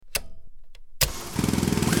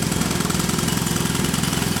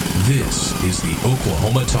This is the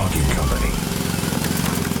Oklahoma Talking Company.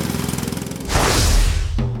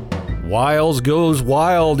 Wiles goes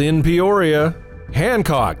wild in Peoria.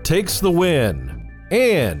 Hancock takes the win.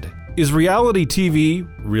 And is reality TV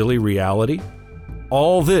really reality?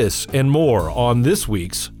 All this and more on this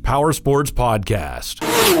week's Powersports Podcast.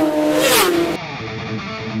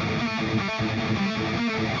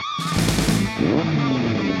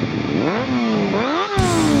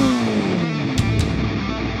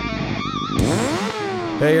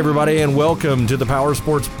 Hey everybody, and welcome to the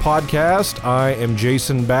Powersports Podcast. I am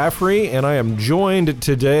Jason Baffrey, and I am joined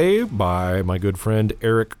today by my good friend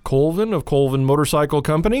Eric Colvin of Colvin Motorcycle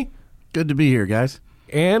Company. Good to be here, guys.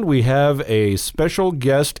 And we have a special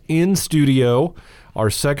guest in studio,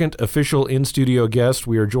 our second official in-studio guest.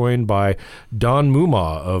 We are joined by Don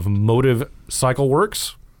Moomaw of Motiv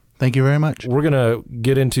Cycleworks. Thank you very much. We're going to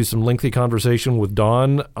get into some lengthy conversation with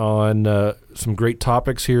Don on some great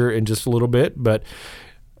topics here in just a little bit, but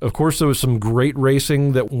of course, there was some great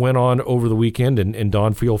racing that went on over the weekend, and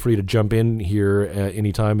Don, feel free to jump in here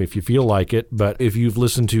anytime if you feel like it. But if you've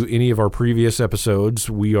listened to any of our previous episodes,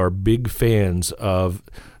 we are big fans of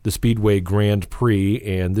the Speedway Grand Prix,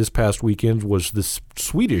 and this past weekend was the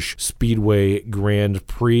Swedish Speedway Grand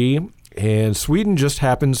Prix. And Sweden just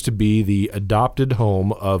happens to be the adopted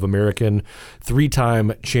home of American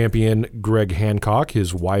three-time champion Greg Hancock.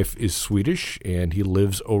 His wife is Swedish, and he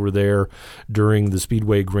lives over there during the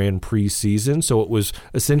Speedway Grand Prix season. So it was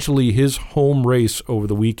essentially his home race over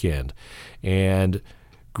the weekend. And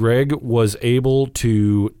Greg was able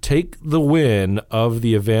to take the win of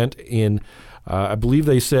the event in, I believe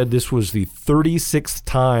they said this was the 36th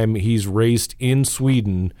time he's raced in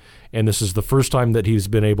Sweden, and this is the first time that he's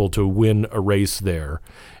been able to win a race there.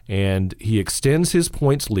 And he extends his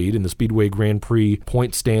points lead in the Speedway Grand Prix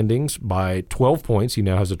point standings by 12 points. He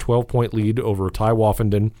now has a 12-point lead over Ty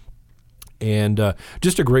Woffenden. And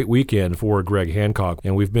just a great weekend for Greg Hancock.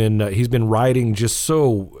 And he's been riding just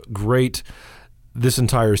so great this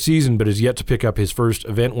entire season, but has yet to pick up his first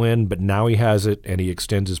event win. But now he has it, and he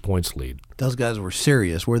extends his points lead. Those guys were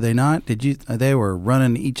serious, were they not? They were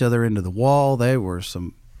running each other into the wall. They were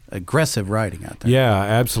some aggressive riding out there. Yeah,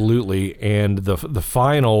 absolutely. And the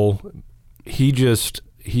final, he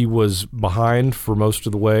was behind for most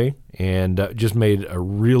of the way, and just made a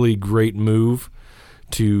really great move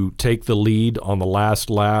to take the lead on the last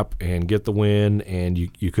lap and get the win, and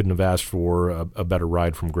you couldn't have asked for a better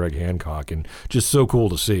ride from Greg Hancock, and just so cool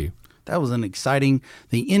to see. That was an exciting,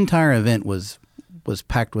 the entire event was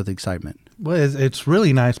packed with excitement. Well, it's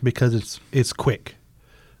really nice because it's quick.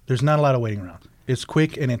 There's not a lot of waiting around. It's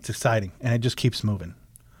quick and it's exciting, and it just keeps moving.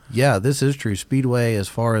 Yeah, this is true. Speedway, as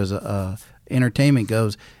far as entertainment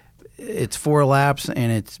goes, it's 4 laps,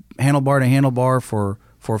 and it's handlebar to handlebar for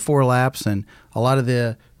 4 laps. And a lot of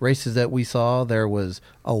the races that we saw, there was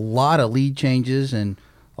a lot of lead changes and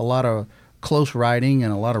a lot of close riding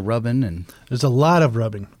and a lot of rubbing. And there's a lot of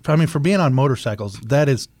rubbing. I mean, for being on motorcycles, that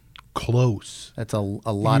is close. That's a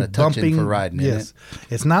lot of touching for riding. Yes, isn't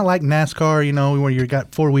it? It's not like NASCAR, where you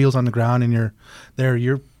got 4 wheels on the ground and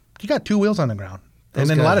you got 2 wheels on the ground. And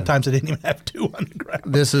then a lot of times they didn't even have 2 on the ground.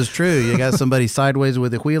 This is true. You got somebody sideways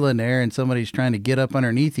with a wheel in there, and somebody's trying to get up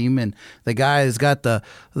underneath him, and the guy has got the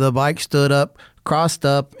bike stood up, crossed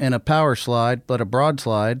up in a power slide, but a broad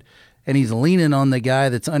slide, and he's leaning on the guy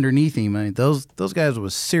that's underneath him. I mean, those guys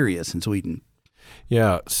was serious in Sweden.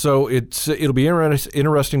 Yeah, so it'll be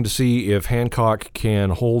interesting to see if Hancock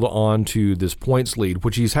can hold on to this points lead,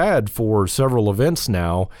 which he's had for several events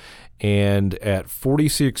now. And at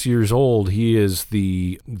 46 years old, he is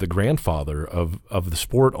the grandfather of the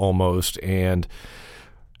sport almost. And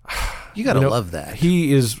you got to love that.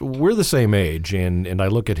 We're the same age, and I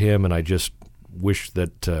look at him and I just wish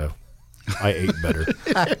that I ate better,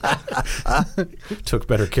 took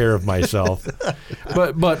better care of myself.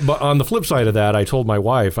 But on the flip side of that, I told my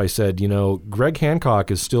wife, I said, Greg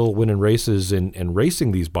Hancock is still winning races and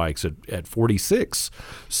racing these bikes at 46.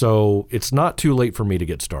 So it's not too late for me to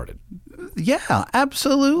get started. Yeah,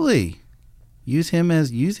 absolutely. Use him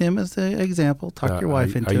as the example. Talk your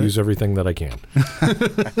wife into it. I use everything that I can.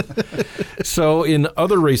 So in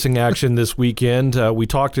other racing action this weekend, we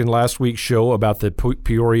talked in last week's show about the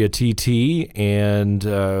Peoria TT, and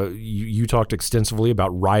you talked extensively about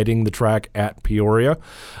riding the track at Peoria.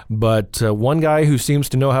 But one guy who seems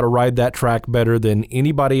to know how to ride that track better than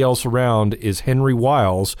anybody else around is Henry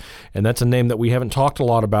Wiles, and that's a name that we haven't talked a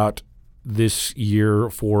lot about this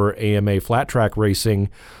year for AMA flat track racing.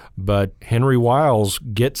 But Henry Wiles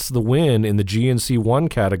gets the win in the GNC1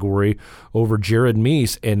 category over Jared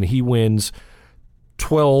Meese, and he wins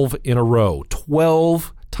 12 in a row.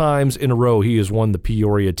 12 times in a row he has won the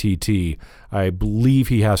Peoria TT. I believe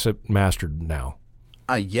he has it mastered now.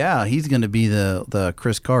 Yeah, he's going to be the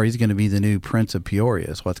Chris Carr. He's going to be the new Prince of Peoria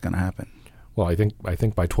is what's going to happen. Well, I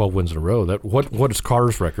think by 12 wins in a row. What is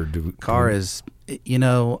Carr's record? Carr is,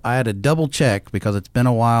 I had to double check because it's been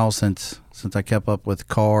a while since I kept up with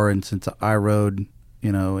Carr and since I rode,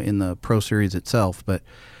 in the Pro Series itself, but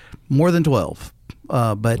more than 12.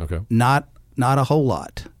 But okay. Not a whole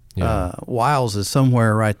lot. Yeah. Wiles is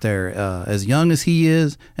somewhere right there. As young as he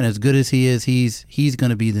is and as good as he is, he's going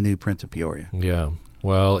to be the new Prince of Peoria. Yeah.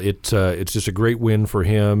 Well, it's just a great win for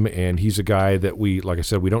him, and he's a guy that like I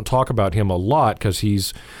said, we don't talk about him a lot because he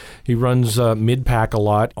runs mid-pack a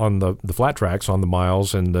lot on the flat tracks, on the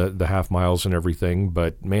miles and the half miles and everything.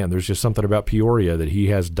 But, man, there's just something about Peoria that he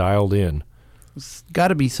has dialed in. It's got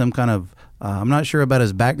to be some kind of I'm not sure about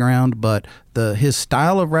his background, but his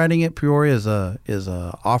style of riding at Peoria is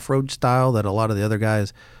a off-road style that a lot of the other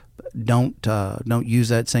guys don't use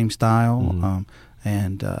that same style.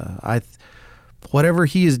 Mm-hmm. Whatever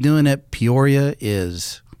he is doing at Peoria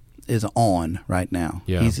is on right now.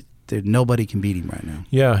 Yeah. Nobody can beat him right now.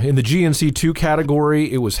 Yeah, in the GNC2 category,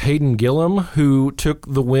 it was Hayden Gillum who took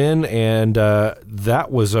the win, and that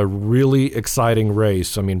was a really exciting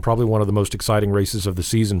race. I mean, probably one of the most exciting races of the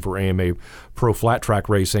season for AMA Pro Flat Track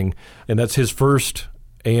Racing, and that's his first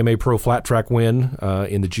AMA Pro Flat Track win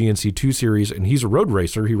in the GNC2 series, and he's a road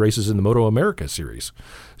racer. He races in the Moto America series.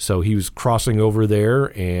 So he was crossing over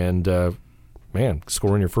there and,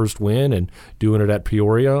 scoring your first win and doing it at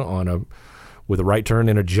Peoria with a right turn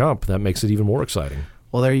and a jump. That makes it even more exciting.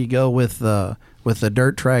 Well, there you go with the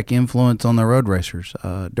dirt track influence on the road racers.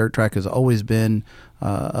 Dirt track has always been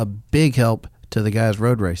a big help to the guys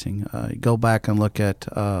road racing. Go back and look at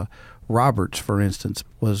Roberts, for instance,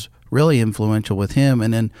 was really influential with him,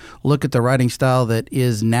 and then look at the riding style that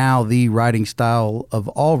is now the riding style of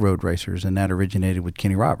all road racers, and that originated with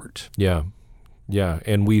Kenny Roberts. Yeah. Yeah,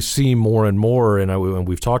 and we see more and more, and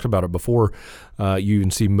we've talked about it before, you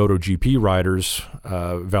even see MotoGP riders,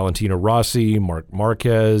 Valentino Rossi, Marc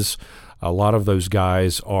Marquez, a lot of those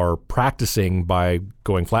guys are practicing by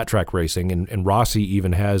going flat track racing, and Rossi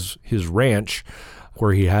even has his ranch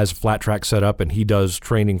where he has flat track set up, and he does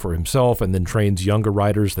training for himself and then trains younger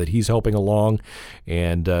riders that he's helping along.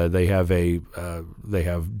 And they have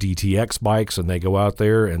DTX bikes, and they go out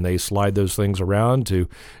there and they slide those things around to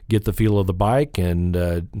get the feel of the bike and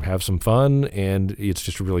have some fun, and it's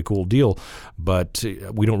just a really cool deal. But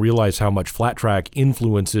we don't realize how much flat track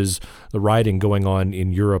influences the riding going on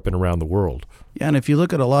in Europe and around the world. Yeah, and if you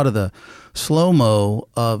look at a lot of the slow-mo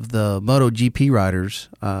of the MotoGP riders,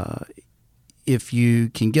 if you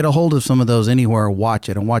can get a hold of some of those anywhere, watch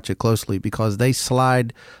it and watch it closely, because they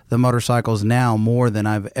slide the motorcycles now more than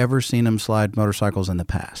I've ever seen them slide motorcycles in the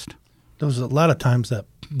past. There's a lot of times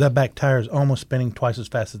that back tire is almost spinning twice as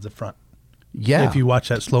fast as the front. Yeah. If you watch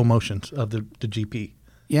that slow motions of the GP.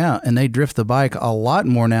 Yeah, and they drift the bike a lot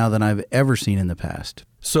more now than I've ever seen in the past.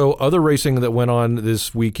 So other racing that went on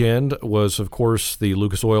this weekend was, of course, the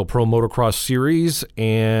Lucas Oil Pro Motocross Series,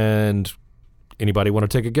 and anybody want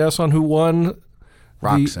to take a guess on who won?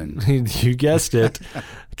 Roczen. You guessed it.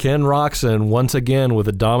 Ken Roczen, once again with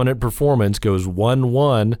a dominant performance, goes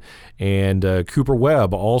 1-1. And Cooper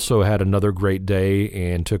Webb also had another great day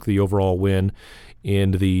and took the overall win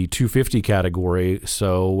in the 250 category.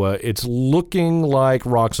 So it's looking like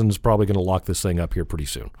Roczen's probably going to lock this thing up here pretty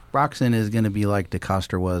soon. Roczen is going to be like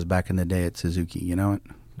DeCoster was back in the day at Suzuki, you know it?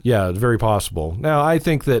 Yeah, it's very possible. Now, I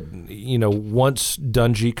think that, once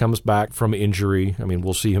Dungey comes back from injury, I mean,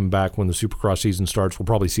 we'll see him back when the Supercross season starts. We'll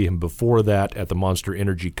probably see him before that at the Monster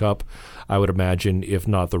Energy Cup, I would imagine, if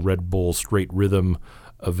not the Red Bull Straight Rhythm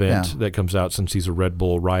event that comes out. Since he's a Red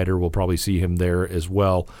Bull rider, we'll probably see him there as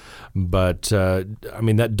well. But, that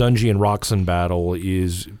Dungey and Roczen battle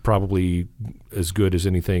is probably as good as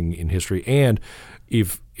anything in history. And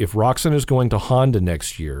if Roczen is going to Honda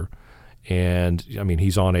next year, and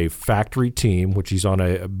he's on a factory team, which he's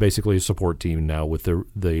on basically a support team now with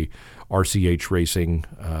the RCH Racing.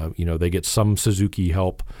 They get some Suzuki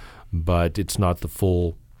help, but it's not the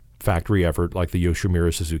full factory effort like the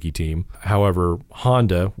Yoshimura Suzuki team. However,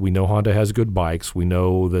 Honda, we know Honda has good bikes. We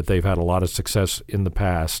know that they've had a lot of success in the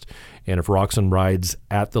past. And if Roczen rides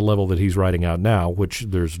at the level that he's riding out now, which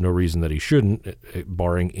there's no reason that he shouldn't,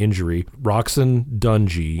 barring injury, Roczen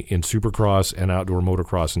Dungey in Supercross and outdoor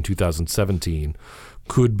motocross in 2017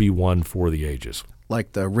 could be one for the ages.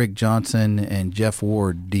 Like the Rick Johnson and Jeff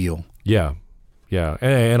Ward deal. Yeah. Yeah,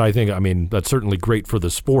 and I think, I mean, that's certainly great for the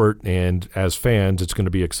sport, and as fans, it's going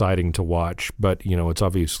to be exciting to watch. But it's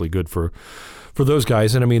obviously good for those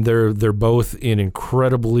guys, and I mean, they're both in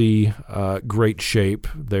incredibly great shape.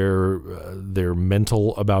 They're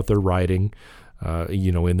mental about their riding,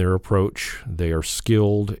 in their approach. They are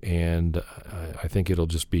skilled, and I think it'll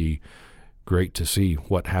just be great to see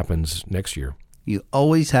what happens next year. You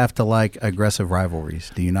always have to like aggressive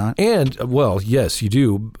rivalries, do you not? And, well, yes, you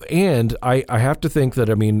do. And I have to think that,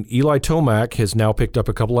 I mean, Eli Tomac has now picked up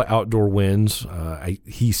a couple of outdoor wins.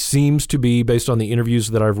 He seems to be, based on the interviews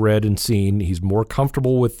that I've read and seen, he's more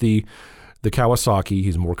comfortable with the Kawasaki.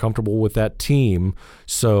 He's more comfortable with that team.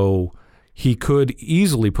 So he could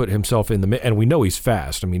easily put himself in the – and we know he's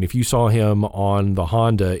fast. I mean, if you saw him on the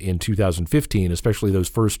Honda in 2015, especially those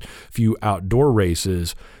first few outdoor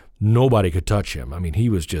races – nobody could touch him. I mean, he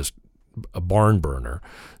was just a barn burner.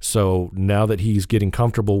 So now that he's getting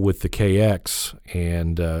comfortable with the KX,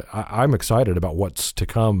 and I'm excited about what's to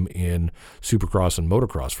come in Supercross and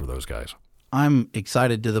motocross for those guys. I'm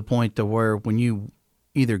excited to the point to where when you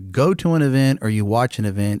either go to an event or you watch an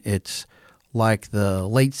event, it's like the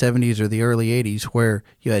late 70s or the early 80s where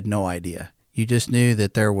you had no idea. You just knew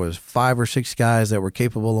that there was 5 or 6 guys that were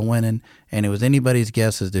capable of winning, and it was anybody's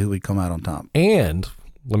guess as to who would come out on top. And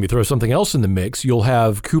let me throw something else in the mix. You'll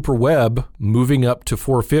have Cooper Webb moving up to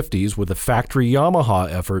 450s with a factory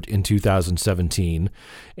Yamaha effort in 2017.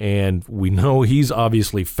 And we know he's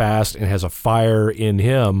obviously fast and has a fire in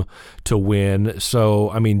him to win.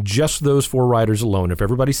 So, I mean, just those 4 riders alone, if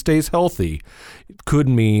everybody stays healthy, could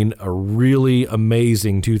mean a really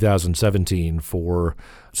amazing 2017 for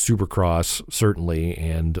Supercross, certainly,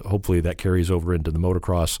 and hopefully that carries over into the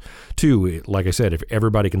motocross too. Like I said, if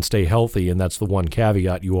everybody can stay healthy, and that's the one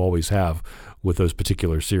caveat you always have with those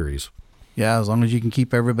particular series. Yeah, as long as you can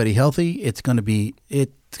keep everybody healthy, it's going to be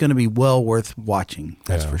well worth watching.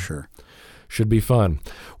 That's for sure. Should be fun.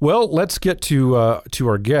 Well, let's get to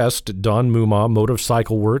our guest, Don Moomaw, Motiv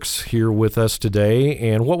Cycleworks, here with us today.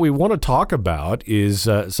 And what we want to talk about is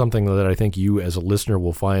something that I think you as a listener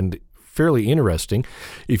will find fairly interesting.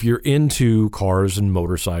 If you're into cars and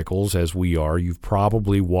motorcycles, as we are, you've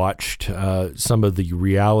probably watched some of the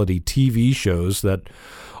reality TV shows that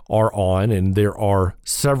are on, and there are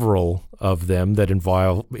several of them that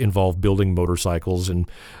involve building motorcycles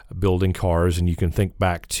and building cars. And you can think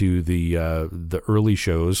back to the early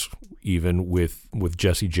shows, even with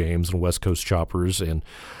Jesse James and West Coast Choppers, and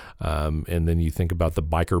then you think about the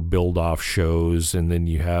biker build-off shows, and then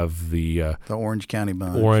you have the Orange County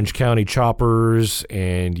Bunch, Orange County Choppers,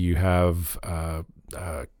 and you have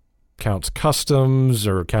Counts Customs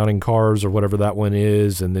or Counting Cars or whatever that one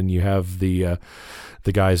is, and then you have the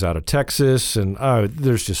guys out of Texas, and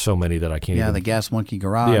there's just so many that I can't. Yeah, the Gas Monkey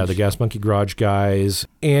Garage. Yeah, the Gas Monkey Garage guys,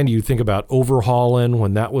 and you think about Overhauling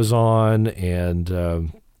when that was on,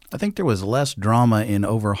 and I think there was less drama in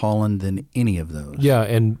Overhauling than any of those. Yeah,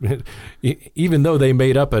 and even though they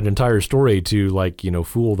made up an entire story to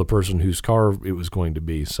fool the person whose car it was going to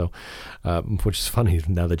be, so which is funny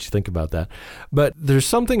now that you think about that. But there's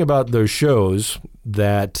something about those shows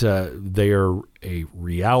that they are a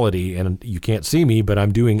reality, and you can't see me, but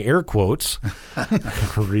I'm doing air quotes,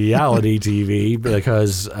 reality TV,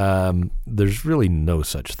 because there's really no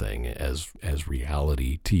such thing as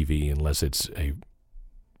reality TV unless it's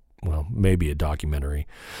maybe a documentary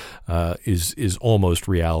is almost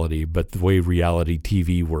reality, but the way reality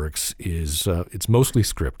TV works is it's mostly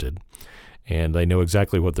scripted, and they know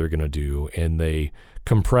exactly what they're going to do, and they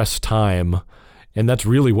compress time, and that's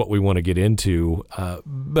really what we want to get into.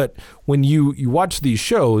 But when you watch these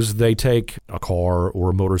shows, they take a car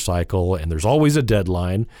or a motorcycle, and there's always a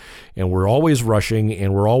deadline, and we're always rushing,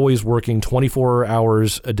 and we're always working 24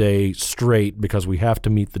 hours a day straight because we have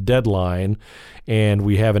to meet the deadline, and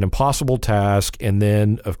we have an impossible task, and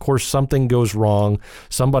then, of course, something goes wrong.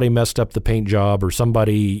 Somebody messed up the paint job, or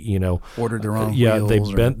somebody, ordered the wrong wheels.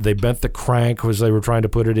 They bent the crank as they were trying to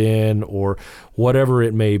put it in, or whatever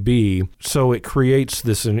it may be. So it creates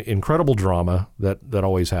this incredible drama that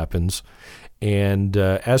always happens. And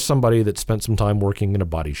as somebody that spent some time working in a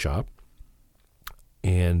body shop,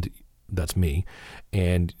 and that's me,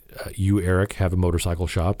 and you, Eric, have a motorcycle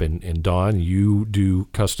shop, and Don, you do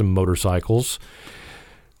custom motorcycles.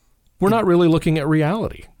 We're not really looking at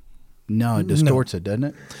reality. No, it distorts it, doesn't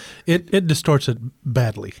it? It distorts it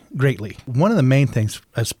badly, greatly. One of the main things,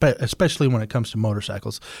 especially when it comes to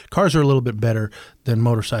motorcycles, cars are a little bit better than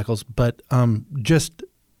motorcycles, but just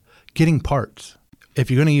getting parts. If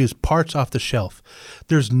you're going to use parts off the shelf,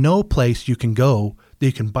 there's no place you can go that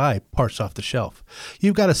you can buy parts off the shelf.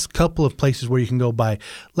 You've got a couple of places where you can go buy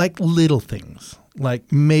like little things, like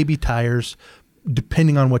maybe tires,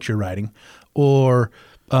 depending on what you're riding, or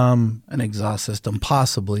an exhaust system,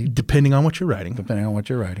 possibly. Depending on what you're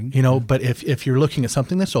riding. You know, but if you're looking at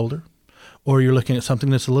something that's older, or you're looking at something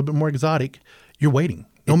that's a little bit more exotic, you're waiting.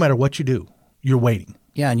 No matter what you do, you're waiting.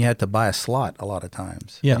 Yeah, and you have to buy a slot a lot of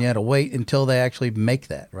times. Yeah. And you had to wait until they actually make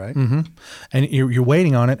that, right? Mm-hmm. And you're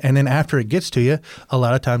waiting on it, and then after it gets to you, a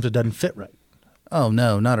lot of times it doesn't fit right. Oh,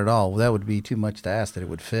 no, not at all. Well, that would be too much to ask that it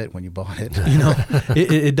would fit when you bought it. You know,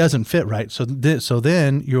 it doesn't fit right. So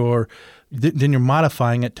then you're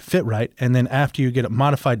modifying it to fit right, and then after you get it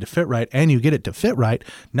modified to fit right, and you get it to fit right,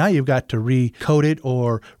 now you've got to recoat it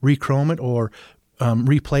or rechrome it or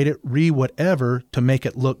replate it, whatever to make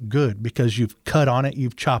it look good, because you've cut on it,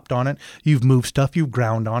 you've chopped on it, you've moved stuff, you've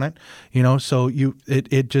ground on it. You know, so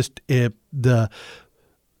the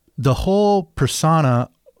whole persona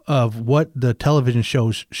of what the television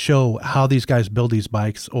shows show how these guys build these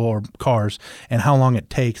bikes or cars and how long it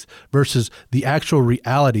takes versus the actual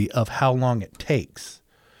reality of how long it takes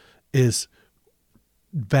is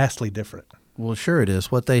vastly different. Well, sure it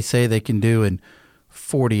is. What they say they can do in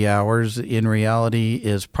 40 hours in reality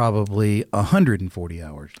is probably 140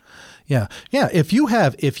 hours. Yeah. Yeah. If you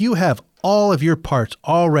have all of your parts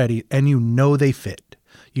already and you know they fit,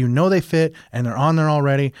 and they're on there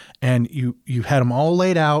already, and you had them all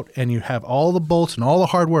laid out, and you have all the bolts and all the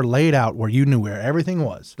hardware laid out where you knew where everything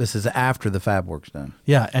was. This is after the fab work's done.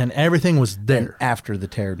 Yeah, and everything was there. And after the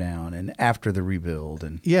tear down and after the rebuild.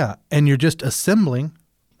 And yeah, and you're just assembling,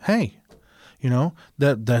 hey, you know,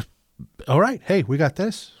 that all right, hey, we got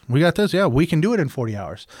this. Yeah, we can do it in 40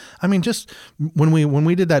 hours. I mean, just when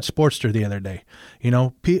we did that Sportster the other day, you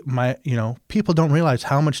know, people don't realize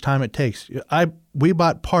how much time it takes. We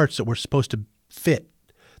bought parts that were supposed to fit.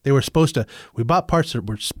 We bought parts that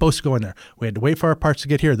were supposed to go in there. We had to wait for our parts to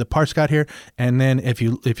get here. The parts got here, and then if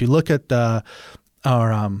you look at our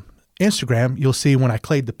Instagram, you'll see when I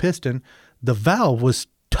clayed the piston, the valve was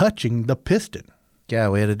touching the piston. Yeah,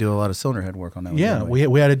 we had to do a lot of cylinder head work on that one. Yeah,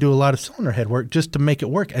 we had to do a lot of cylinder head work just to make it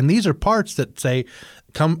work. And these are parts that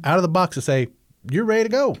come out of the box that say, you're ready to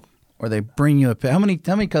go. Or they bring you how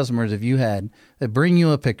many customers have you had that bring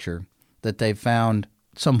you a picture that they found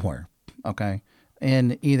somewhere, okay,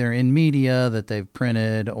 either in media that they've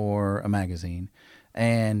printed or a magazine,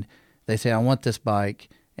 and they say, I want this bike,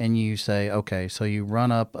 and you say, okay, so you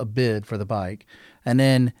run up a bid for the bike, and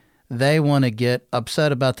then they want to get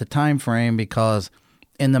upset about the time frame because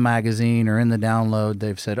in the magazine or in the download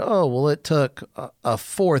they've said, oh, well, it took a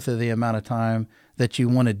fourth of the amount of time that you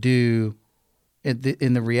want to do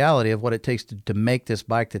in the reality of what it takes to make this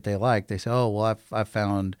bike that they like. They say, oh, well, I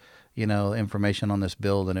found, you know, information on this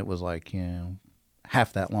build and it was like, you know,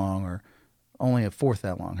 half that long or only a fourth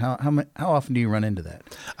that long. How often do you run into that?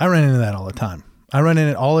 I run into that all the time. I run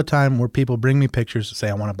into it all the time where people bring me pictures and say,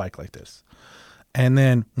 I want a bike like this. And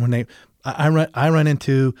then when I run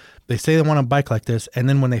into, they say they want a bike like this, and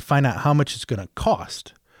then when they find out how much it's going to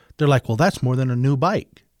cost, they're like, well, that's more than a new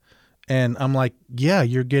bike. And I'm like, yeah,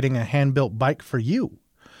 you're getting a hand-built bike for you.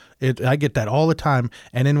 I get that all the time.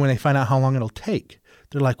 And then when they find out how long it'll take,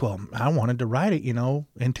 they're like, well, I wanted to ride it, you know,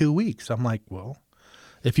 in 2 weeks. I'm like, well,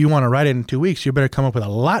 if you want to ride it in 2 weeks, you better come up with a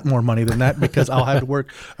lot more money than that, because I'll have to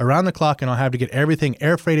work around the clock and I'll have to get everything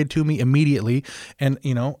air freighted to me immediately. And,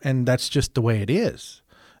 you know, and that's just the way it is,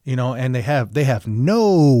 you know, and they have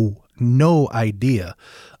no idea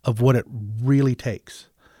of what it really takes,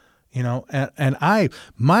 you know, and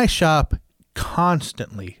my shop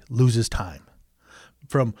constantly loses time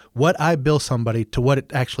from what I bill somebody to what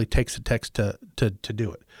it actually takes to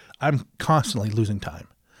do it. I'm constantly losing time.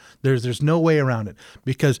 There's no way around it,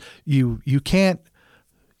 because you can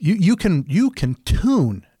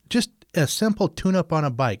tune just a simple tune up on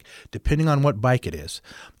a bike, depending on what bike it is.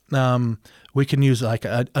 We can use like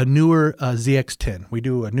a newer ZX10. We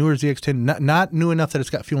do a newer ZX10, not new enough that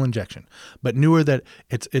it's got fuel injection, but newer that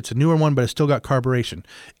it's a newer one, but it's still got carburation.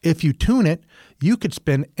 If you tune it, you could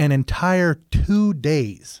spend an entire 2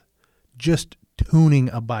 days just tuning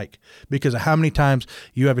a bike, because of how many times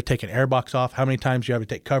you have to take an airbox off, how many times you have to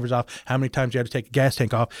take covers off, how many times you have to take a gas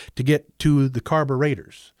tank off to get to the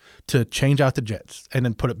carburetors, to change out the jets, and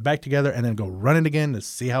then put it back together, and then go run it again to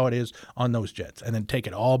see how it is on those jets, and then take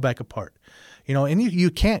it all back apart. You know, and you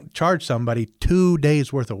can't charge somebody 2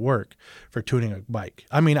 days worth of work for tuning a bike.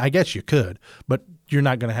 I mean, I guess you could, but you're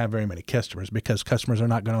not going to have very many customers, because customers are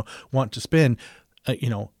not going to want to spend,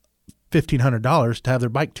 $1,500 to have their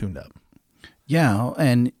bike tuned up. Yeah,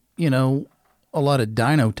 and, you know, a lot of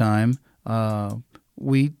dyno time.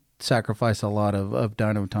 We sacrifice a lot of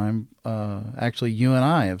dyno time. Actually, you and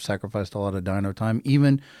I have sacrificed a lot of dyno time,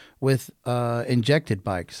 even with injected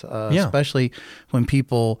bikes, especially when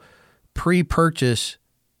people pre-purchase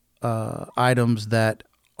items that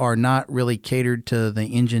are not really catered to the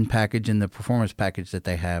engine package and the performance package that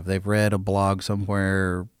they have. They've read a blog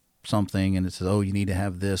somewhere, something, and it says, oh, you need to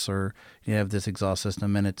have this, or you have this exhaust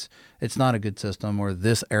system, and it's not a good system, or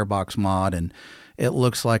this airbox mod, and it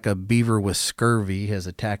looks like a beaver with scurvy has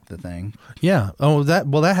attacked the thing. Yeah. Oh,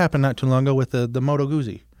 that happened not too long ago with the Moto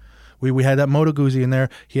Guzzi. We had that Moto Guzzi in there.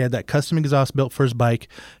 He had that custom exhaust built for his bike.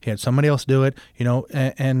 He had somebody else do it,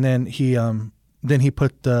 and then he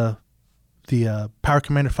put the Power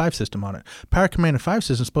Commander 5 system on it. Power Commander 5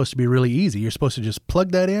 system is supposed to be really easy. You're supposed to just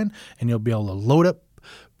plug that in, and you'll be able to load up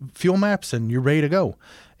fuel maps, and you're ready to go.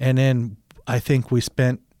 And then I think we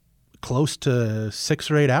spent close to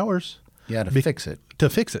 6 or 8 hours. Yeah, to fix it. To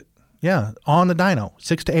fix it. Yeah, on the dyno.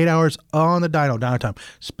 6 to 8 hours on the dyno time.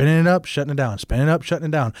 Spinning it up, shutting it down. Spinning it up, shutting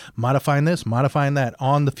it down. Modifying this, modifying that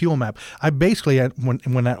on the fuel map. I basically,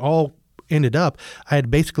 when that all ended up, I had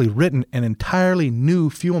basically written an entirely new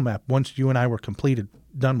fuel map once you and I were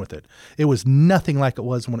done with it. It was nothing like it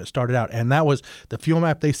was when it started out. And that was the fuel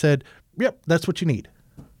map. They said, yep, that's what you need.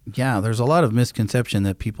 Yeah, there's a lot of misconception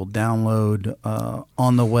that people download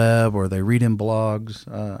on the web or they read in blogs.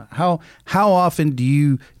 How often do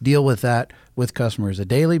you deal with that with customers? A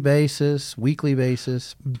daily basis, weekly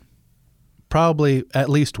basis? Probably at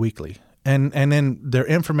least weekly. And then their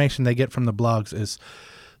information they get from the blogs is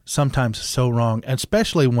sometimes so wrong,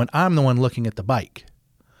 especially when I'm the one looking at the bike.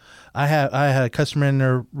 I had a customer in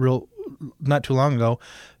there not too long ago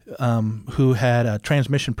who had a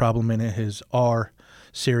transmission problem in his R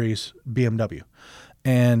Series BMW,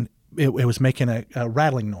 and it was making a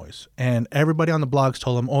rattling noise, and everybody on the blogs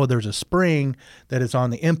told him, oh, there's a spring that is on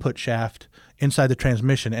the input shaft inside the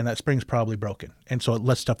transmission, and that spring's probably broken, and so it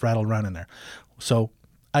lets stuff rattle around in there. So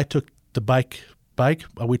I took the bike,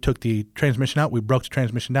 we took the transmission out, we broke the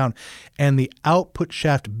transmission down, and the output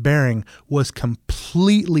shaft bearing was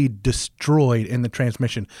completely destroyed in the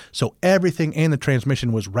transmission. So everything in the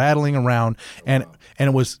transmission was rattling around, and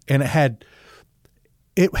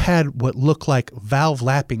it had what looked like valve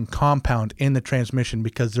lapping compound in the transmission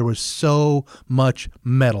because there was so much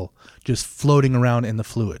metal just floating around in the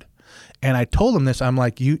fluid. And I told him this, I'm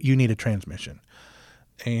like, you need a transmission.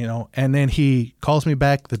 And then he calls me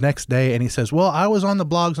back the next day and he says, well, I was on the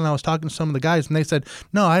blogs and I was talking to some of the guys and they said,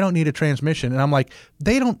 no, I don't need a transmission. And I'm like,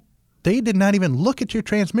 they did not even look at your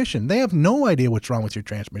transmission. They have no idea what's wrong with your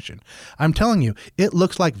transmission. I'm telling you, it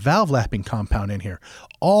looks like valve lapping compound in here.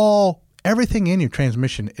 Everything in your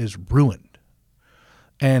transmission is ruined.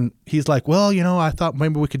 And he's like, well, I thought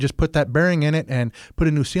maybe we could just put that bearing in it and put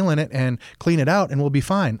a new seal in it and clean it out and we'll be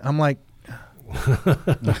fine. I'm like,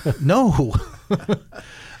 no.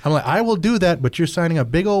 I'm like, I will do that, but you're signing a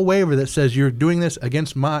big old waiver that says you're doing this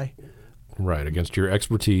against against your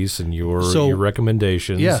expertise and your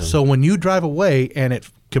recommendations. Yeah, so when you drive away and it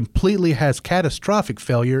completely has catastrophic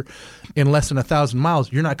failure in less than 1,000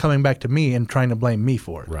 miles, you're not coming back to me and trying to blame me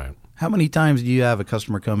for it. Right. How many times do you have a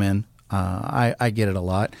customer come in? I get it a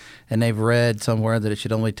lot, and they've read somewhere that it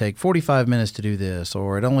should only take 45 minutes to do this,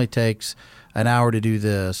 or it only takes an hour to do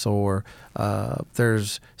this, or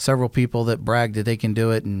there's several people that brag that they can do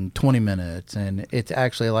it in 20 minutes, and it's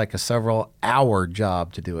actually like a several-hour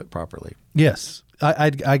job to do it properly. Yes, I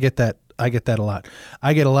get that. I get that a lot.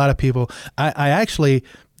 I get a lot of people. I actually.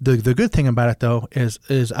 The good thing about it though is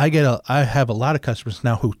I have a lot of customers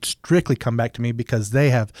now who strictly come back to me because I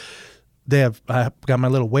have got my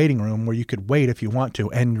little waiting room where you could wait if you want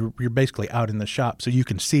to, and you're basically out in the shop so you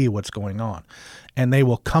can see what's going on. And they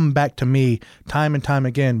will come back to me time and time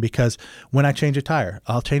again because when I change a tire,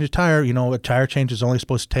 I'll change a tire. A tire change is only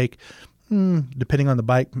supposed to take, depending on the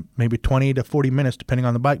bike, maybe 20 to 40 minutes, depending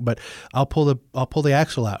on the bike. But I'll pull the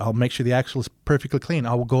axle out. I'll make sure the axle is perfectly clean.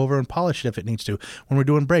 I will go over and polish it if it needs to. When we're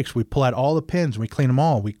doing brakes, we pull out all the pins and we clean them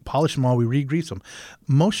all. We polish them all. We re-grease them.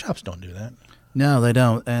 Most shops don't do that. No, they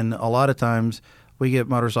don't. And a lot of times we get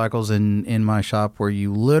motorcycles in my shop where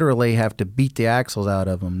you literally have to beat the axles out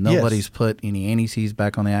of them. Nobody's put any anti-seize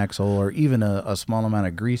back on the axle or even a small amount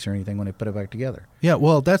of grease or anything when they put it back together. Yeah,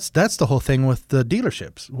 well, that's the whole thing with the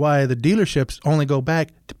dealerships. Why the dealerships only go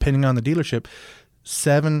back, depending on the dealership,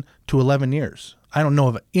 7 to 11 years. I don't know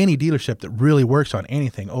of any dealership that really works on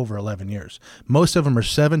anything over 11 years. Most of them are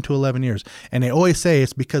 7 to 11 years. And they always say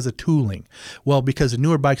it's because of tooling. Well, because the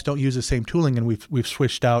newer bikes don't use the same tooling and we've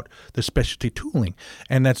switched out the specialty tooling.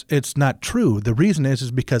 And it's not true. The reason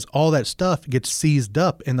is because all that stuff gets seized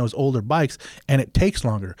up in those older bikes and it takes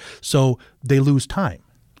longer. So they lose time.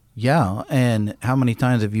 Yeah, and how many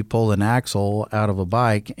times have you pulled an axle out of a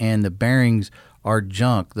bike and the bearings are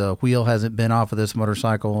junk? The wheel hasn't been off of this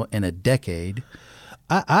motorcycle in a decade.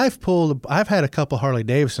 I've had a couple Harley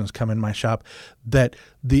Davidsons come in my shop that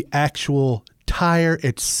the actual tire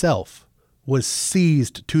itself was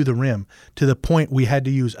seized to the rim to the point we had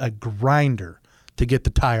to use a grinder to get the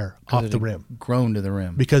tire off the rim. Grown to the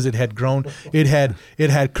rim. Because it had grown, it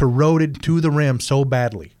had corroded to the rim so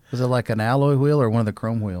badly. Was it like an alloy wheel or one of the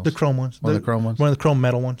chrome wheels? The chrome ones. One of the chrome ones? One of the chrome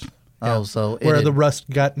metal ones. Oh, Yeah. so where the rust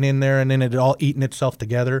gotten in there and then it had all eaten itself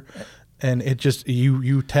together, and it just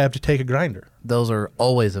you have to take a grinder. Those are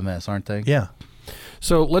always a mess, aren't they? Yeah.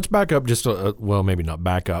 So let's back up just well, maybe not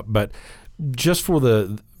back up, but just for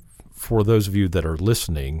those of you that are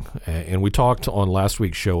listening, and we talked on last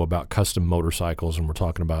week's show about custom motorcycles, and we're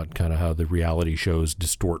talking about kind of how the reality shows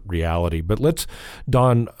distort reality. But let's,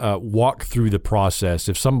 Don, walk through the process.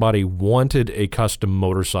 If somebody wanted a custom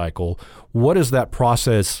motorcycle, what does that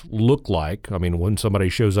process look like? I mean, when somebody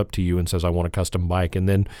shows up to you and says, I want a custom bike, and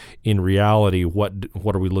then in reality, what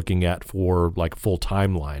are we looking at for like full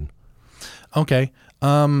timeline? Okay.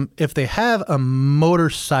 If they have a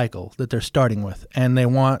motorcycle that they're starting with and they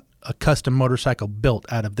want a custom motorcycle built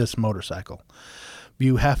out of this motorcycle,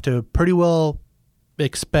 you have to pretty well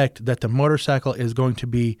expect that the motorcycle is going to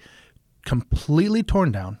be completely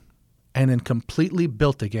torn down and then completely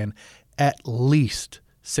built again at least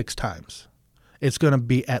 6 times. It's going to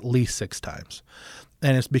be at least 6 times.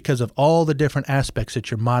 And it's because of all the different aspects that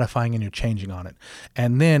you're modifying and you're changing on it.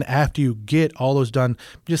 And then after you get all those done,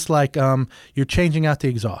 just like you're changing out the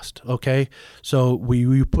exhaust, okay? So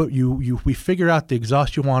we figure out the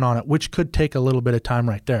exhaust you want on it, which could take a little bit of time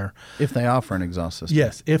right there. If they offer an exhaust system.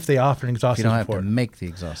 Yes, if they offer an exhaust you system don't have for to it. make the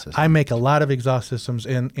exhaust system. I make a lot of exhaust systems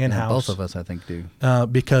in-house. Yeah, both of us, I think, do.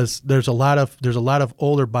 Because there's a lot of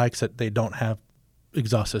older bikes that they don't have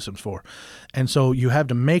exhaust systems for. And so you have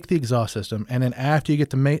to make the exhaust system, and then after you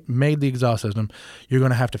get made the exhaust system, you're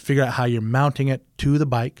going to have to figure out how you're mounting it to the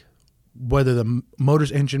bike, whether the motor's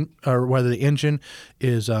engine or whether the engine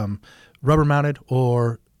is rubber mounted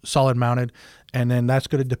or solid mounted, and then that's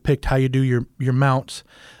going to depict how you do your mounts.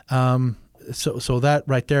 So that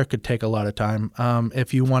right there could take a lot of time.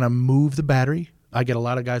 If you want to move the battery, I get a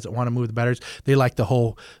lot of guys that want to move the batteries. They like the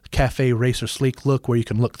whole cafe racer sleek look where you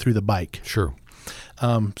can look through the bike. Sure.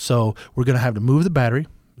 So we're going to have to move the battery.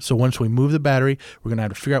 So once we move the battery, we're going to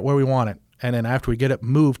have to figure out where we want it. And then after we get it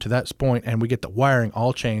moved to that point and we get the wiring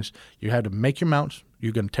all changed, you have to make your mounts.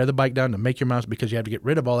 You're going to tear the bike down to make your mounts because you have to get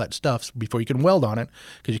rid of all that stuff before you can weld on it,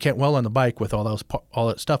 because you can't weld on the bike with all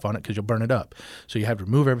that stuff on it because you'll burn it up. So you have to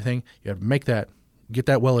remove everything. You have to make that, get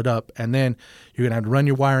that welded up, and then you're going to have to run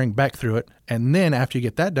your wiring back through it. And then after you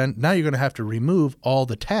get that done, now you're going to have to remove all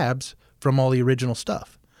the tabs from all the original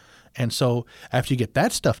stuff. And so after you get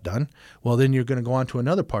that stuff done, well, then you're going to go on to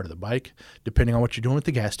another part of the bike, depending on what you're doing with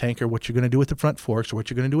the gas tank or what you're going to do with the front forks or what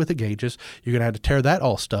you're going to do with the gauges. You're going to have to tear that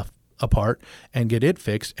all stuff apart and get it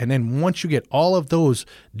fixed. And then once you get all of those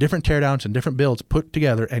different teardowns and different builds put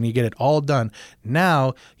together and you get it all done,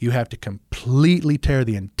 now you have to completely tear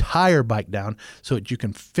the entire bike down so that you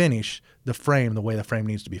can finish the frame the way the frame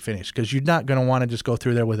needs to be finished, because you're not going to want to just go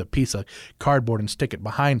through there with a piece of cardboard and stick it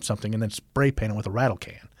behind something and then spray paint it with a rattle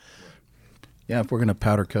can. Yeah, if we're going to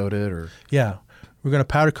powder coat it or... Yeah, we're going to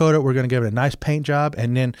powder coat it. We're going to give it a nice paint job,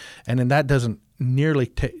 and then that doesn't nearly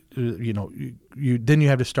then you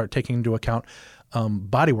have to start taking into account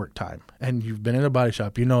bodywork time. And you've been in a body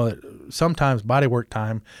shop, you know that sometimes bodywork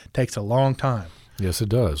time takes a long time. Yes, it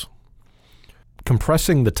does.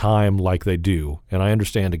 Compressing the time like they do, and I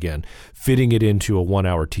understand, again, fitting it into a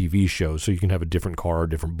 1-hour TV show so you can have a different car, a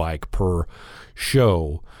different bike per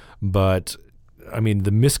show, but... I mean,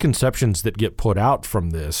 the misconceptions that get put out from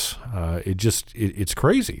this, it's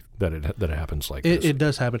crazy that it happens like this. It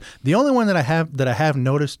does happen. The only one that I have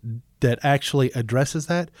noticed that actually addresses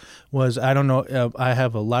that was, I don't know, I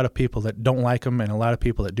have a lot of people that don't like them and a lot of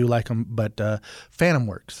people that do like them, but Phantom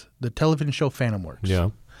Works, the television show Phantom Works. Yeah.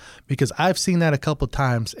 Because I've seen that a couple of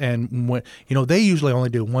times, and when, they usually only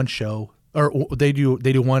do one show, or they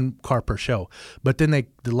do one car per show, but then a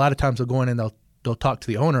lot of times they'll go in and they'll talk to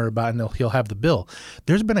the owner about it, and he'll have the bill.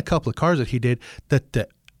 There's been a couple of cars that he did that the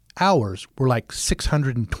hours were like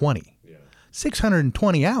 620. Yeah.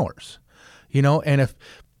 620 hours. And if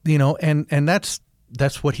and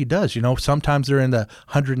that's what he does. Sometimes they're in the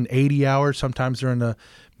 180 hours, sometimes they're in the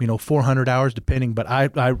 400 hours depending, but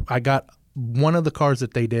I got one of the cars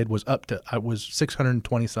that they did was up to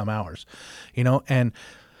 620 some hours. And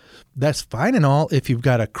that's fine and all if you've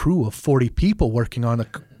got a crew of 40 people working on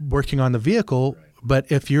the vehicle, right. But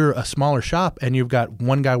if you're a smaller shop and you've got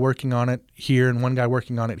one guy working on it here and one guy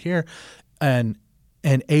working on it here, and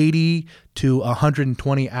an 80 to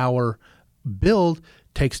 120 hour build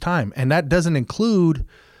takes time, and that doesn't include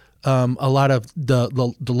a lot of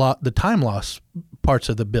the time loss parts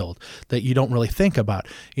of the build that you don't really think about,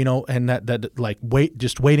 and that like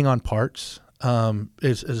waiting on parts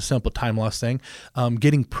is a simple time loss thing.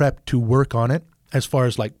 Getting prepped to work on it, as far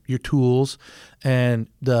as like your tools and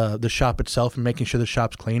the shop itself and making sure the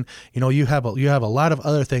shop's clean. You have a lot of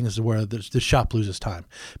other things where the shop loses time.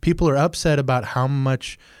 People are upset about how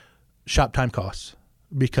much shop time costs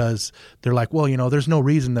because they're like, well, there's no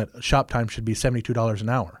reason that shop time should be $72 an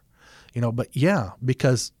hour. But yeah,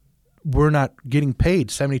 because we're not getting paid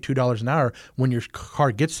 $72 an hour when your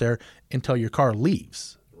car gets there until your car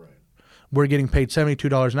leaves. Right. We're getting paid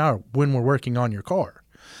 $72 an hour when we're working on your car.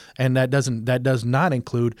 And that does not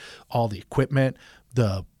include all the equipment,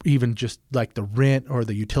 even just like the rent or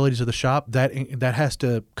the utilities of the shop. That has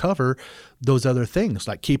to cover those other things,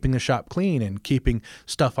 like keeping the shop clean and keeping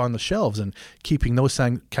stuff on the shelves and keeping those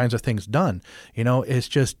kinds of things done. It's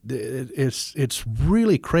just it's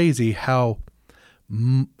really crazy how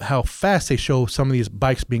fast they show some of these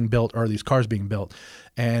bikes being built or these cars being built,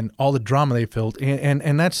 and all the drama they filled.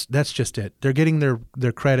 And that's just it. They're getting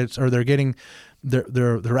their credits, or they're getting.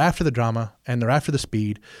 They're after the drama and they're after the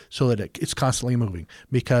speed, so that it's constantly moving,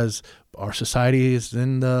 because our society is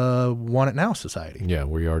in the want it now society. Yeah,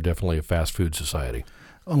 we are definitely a fast food society.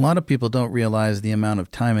 A lot of people don't realize the amount of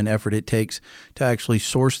time and effort it takes to actually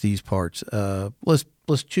source these parts.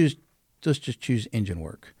 Let's just choose engine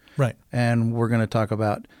work, right? And we're going to talk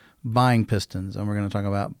about buying pistons, and we're going to talk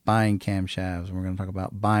about buying camshafts, and we're going to talk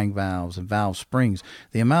about buying valves and valve springs.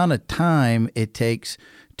 The amount of time it takes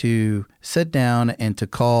to sit down and to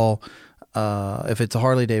call, if it's a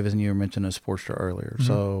Harley Davidson, you were mentioning a Sportster earlier. Mm-hmm.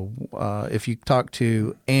 So if you talk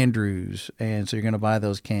to Andrews, and so you're going to buy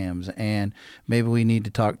those cams, and maybe we need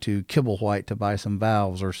to talk to Kibblewhite to buy some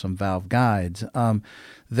valves or some valve guides.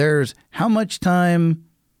 There's how much time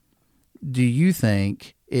do you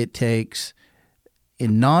think it takes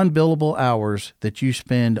in non-billable hours that you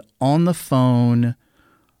spend on the phone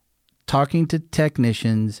talking to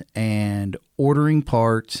technicians and ordering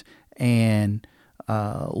parts and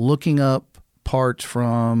looking up parts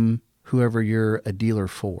from whoever you're a dealer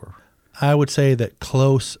for? I would say that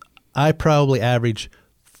I probably average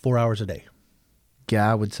 4 hours a day.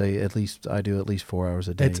 Yeah, I would say I do at least 4 hours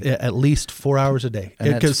a day. It's at least 4 hours a day.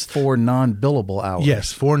 And that's 4 non-billable hours.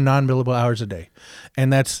 Yes, 4 non-billable hours a day.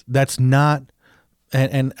 And that's not...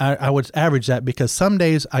 And I would average that because some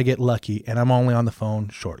days I get lucky and I'm only on the phone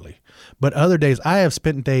shortly. But other days, there's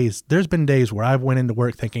been days where I've went into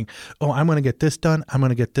work thinking, oh, I'm going to get this done, I'm going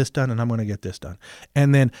to get this done, and I'm going to get this done.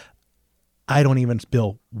 And then I don't even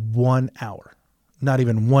bill 1 hour, not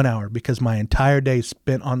even 1 hour, because my entire day is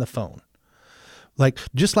spent on the phone. Like,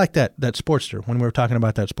 just like that Sportster, when we were talking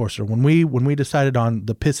about that Sportster, when we decided on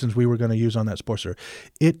the pistons we were going to use on that Sportster,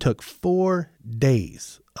 it took 4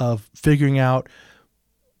 days of figuring out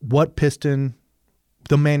what piston,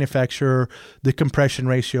 the manufacturer, the compression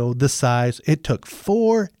ratio, the size. It took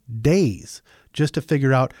 4 days just to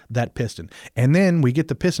figure out that piston. And then we get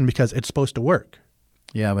the piston because it's supposed to work.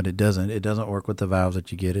 Yeah, but it doesn't. It doesn't work with the valves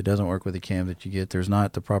that you get. It doesn't work with the cam that you get. There's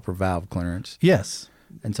not the proper valve clearance. Yes.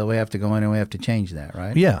 And so we have to go in and we have to change that,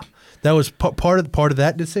 right? Yeah. That was part of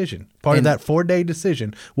that decision. Part of that 4-day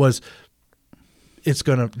decision was...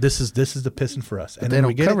 This is the piston for us. And they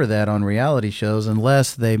don't cover that on reality shows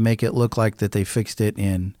unless they make it look like that they fixed it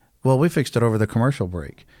we fixed it over the commercial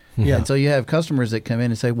break. Yeah. And so you have customers that come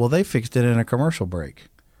in and say, well, they fixed it in a commercial break.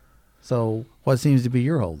 So what seems to be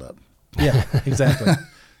your holdup? Yeah, exactly.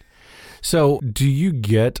 So do you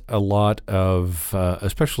get a lot of,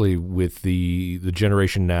 especially with the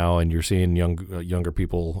generation now, and you're seeing younger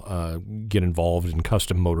people get involved in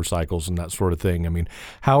custom motorcycles and that sort of thing? I mean,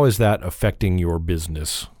 how is that affecting your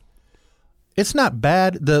business? It's not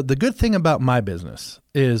bad. The good thing about my business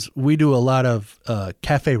is we do a lot of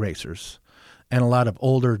cafe racers and a lot of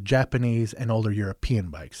older Japanese and older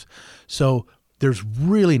European bikes. So there's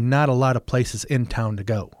really not a lot of places in town to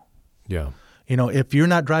go. Yeah. If you're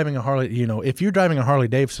not driving a Harley, if you're driving a Harley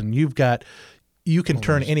Davidson, you can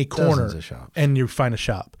turn any corner and you find a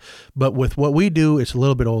shop. But with what we do, it's a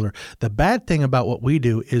little bit older. The bad thing about what we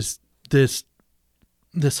do is this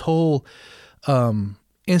whole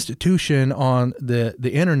institution on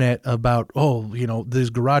the internet about, these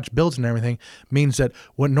garage builds and everything means that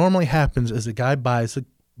what normally happens is a guy buys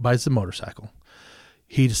the motorcycle.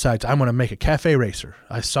 He decides, I'm going to make a cafe racer.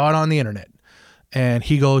 I saw it on the internet. And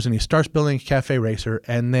he goes and he starts building a cafe racer,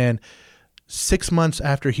 and then 6 months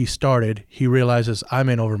after he started, he realizes I'm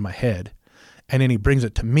in over my head, and then he brings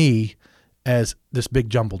it to me as this big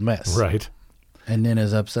jumbled mess. Right. And then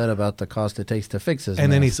is upset about the cost it takes to fix his And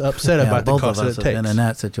mess. then he's upset about the both cost of that us it have been takes. in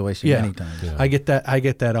that situation many times. Yeah. I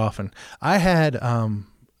get that often. I had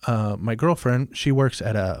my girlfriend, she works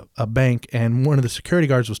at a bank, and one of the security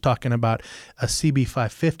guards was talking about a CB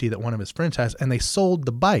 550 that one of his friends has, and they sold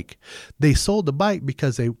the bike. They sold the bike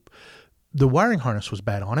because the wiring harness was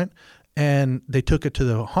bad on it, and they took it to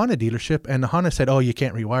the Honda dealership, and the Honda said, "Oh, you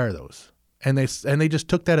can't rewire those." And they just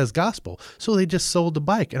took that as gospel. So they just sold the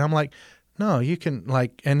bike. And I'm like, no, you can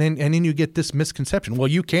and then you get this misconception. Well,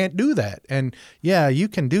 you can't do that. And yeah, you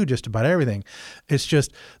can do just about everything. It's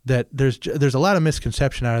just that there's a lot of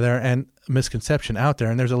misconception out there,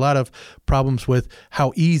 and there's a lot of problems with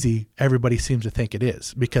how easy everybody seems to think it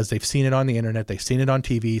is, because they've seen it on the internet, they've seen it on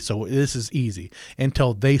TV, so this is easy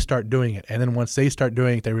until they start doing it. And then once they start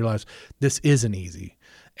doing it, they realize this isn't easy.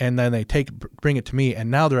 And then they bring it to me, and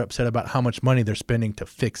now they're upset about how much money they're spending to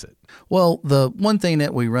fix it. Well, the one thing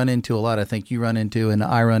that we run into a lot, I think you run into and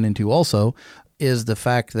I run into also, is the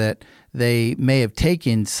fact that they may have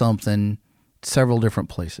taken something several different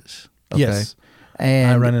places. Okay? Yes.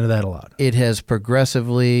 And I run into that a lot. It has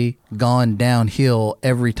progressively gone downhill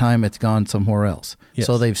every time it's gone somewhere else. Yes.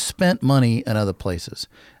 So they've spent money in other places,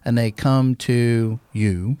 and they come to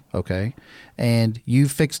you, okay, and you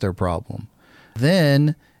fix their problem.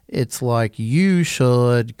 Then it's like you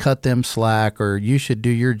should cut them slack, or you should do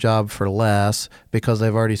your job for less because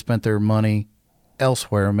they've already spent their money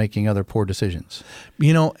elsewhere making other poor decisions.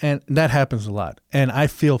 And that happens a lot. And I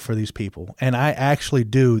feel for these people. And I actually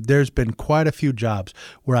do. There's been quite a few jobs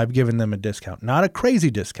where I've given them a discount. Not a crazy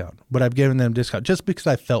discount, but I've given them a discount just because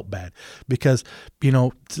I felt bad. Because,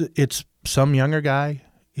 it's some younger guy.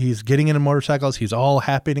 He's getting into motorcycles. He's all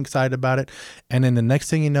happy and excited about it. And then the next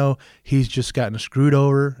thing you know, he's just gotten screwed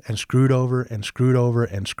over and screwed over and screwed over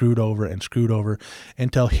and screwed over and screwed over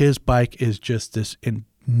until his bike is just this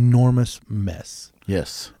enormous mess.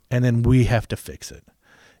 Yes. And then we have to fix it.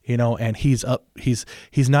 And he's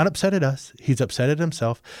not upset at us. He's upset at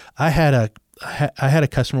himself. I had a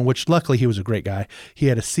customer, which luckily he was a great guy. He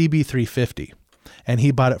had a CB 350. And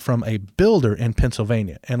he bought it from a builder in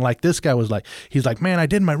Pennsylvania. And this guy was he's like, man, I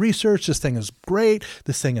did my research. This thing is great.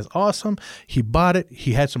 This thing is awesome. He bought it.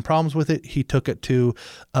 He had some problems with it. He took it to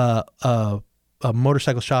a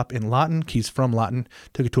motorcycle shop in Lawton. He's from Lawton.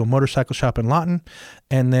 Took it to a motorcycle shop in Lawton.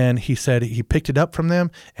 And then he said he picked it up from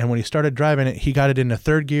them. And when he started driving it, he got it into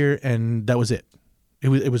third gear, and that was it.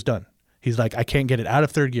 It was done. He's like, I can't get it out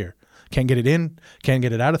of third gear. Can't get it in, can't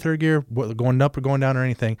get it out of third gear, going up or going down or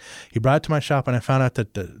anything. He brought it to my shop, and I found out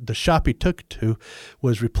that the shop he took it to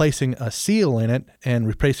was replacing a seal in it and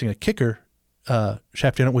replacing a kicker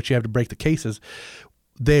shaft in it, which you have to break the cases.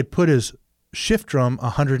 They had put his shift drum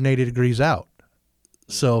 180 degrees out.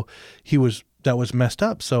 So that was messed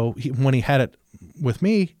up. So when he had it with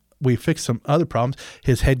me, we fixed some other problems.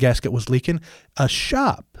 His head gasket was leaking.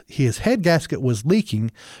 His head gasket was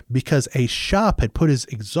leaking because a shop had put his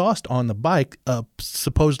exhaust on the bike, a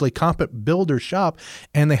supposedly competent builder shop,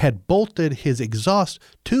 and they had bolted his exhaust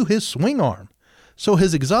to his swing arm. So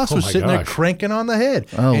his exhaust was sitting there cranking on the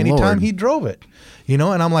head anytime he drove it. And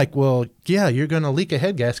I'm like, well, yeah, you're going to leak a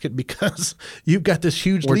head gasket because you've got this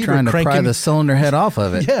huge lever trying to pry the cylinder head off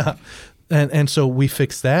of it. Yeah. And so we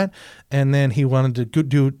fixed that, and then he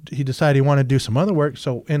decided he wanted to do some other work.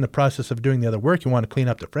 So in the process of doing the other work, he wanted to clean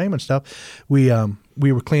up the frame and stuff. We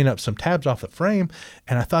were cleaning up some tabs off the frame,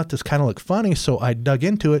 and I thought this kind of looked funny, so I dug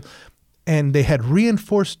into it, and they had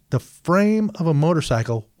reinforced the frame of a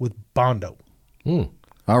motorcycle with Bondo.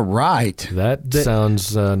 All right. That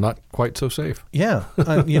sounds not quite so safe. Yeah.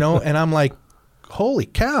 And I'm like, holy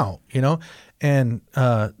cow, and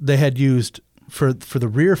they had used... For the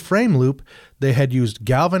rear frame loop, they had used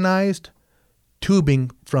galvanized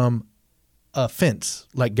tubing from a fence,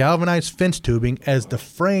 like galvanized fence tubing as the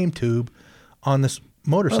frame tube on this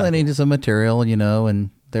motorcycle. Well, they needed some material,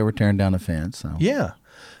 and they were tearing down the fence. So. Yeah.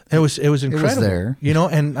 It was incredible. It was there.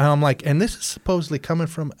 And I'm like, and this is supposedly coming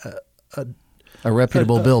from a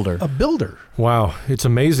reputable builder. A builder. Wow. It's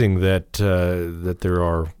amazing that there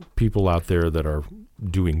are people out there that are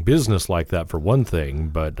doing business like that, for one thing,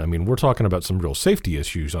 but we're talking about some real safety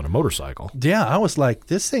issues on a motorcycle. Yeah, I was like,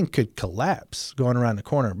 this thing could collapse going around the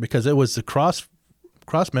corner because it was the cross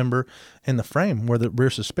member in the frame where the rear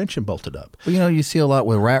suspension bolted up. Well, you see a lot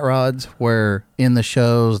with rat rods where in the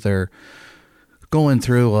shows they're going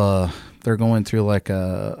through like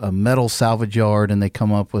a metal salvage yard, and they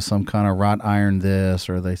come up with some kind of wrought iron this,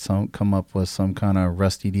 or they come up with some kind of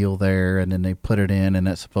rusty deal there, and then they put it in, and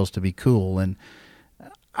it's supposed to be cool. And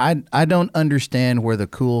I don't understand where the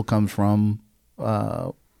cool comes from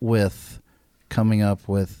with coming up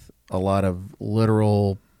with a lot of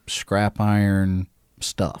literal scrap iron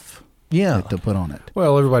stuff. Yeah. To put on it.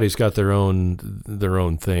 Well, everybody's got their own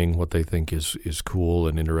thing, what they think is cool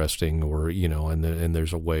and interesting, or and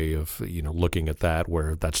there's a way of looking at that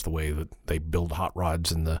where that's the way that they build hot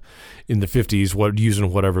rods in the 50s,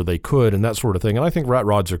 using whatever they could and that sort of thing. And I think rat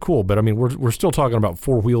rods are cool, but I mean we're still talking about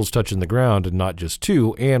 4 wheels touching the ground and not just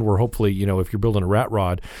 2. And we're hopefully if you're building a rat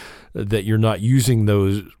rod, that you're not using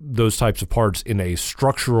those types of parts in a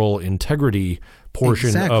structural integrity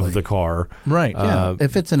portion of the car. Right. Yeah.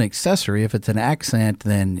 If it's an accessory, if it's an accent,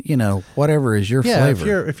 then, whatever is your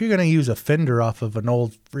flavor. If you're going to use a fender off of an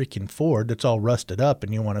old freaking Ford that's all rusted up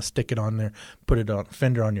and you want to stick it on there, put it on a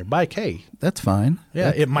fender on your bike, hey. That's fine.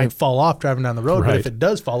 Yeah, it might fall off driving down the road, right. But if it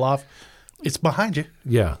does fall off, it's behind you.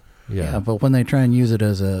 Yeah. Yeah, but when they try and use it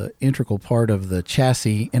as a integral part of the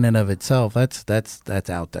chassis in and of itself, that's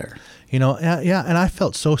out there. Yeah, and I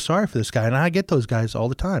felt so sorry for this guy, and I get those guys all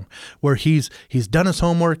the time, where he's done his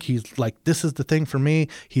homework, he's like, this is the thing for me,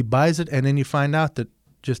 he buys it, and then you find out that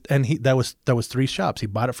that was 3 shops. He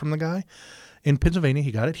bought it from the guy in Pennsylvania,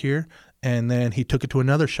 he got it here, and then he took it to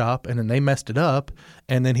another shop, and then they messed it up,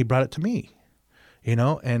 and then he brought it to me,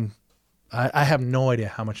 and I have no idea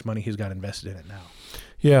how much money he's got invested in it now.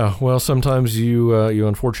 Yeah, well, sometimes you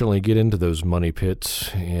unfortunately get into those money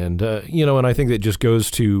pits, and and I think that just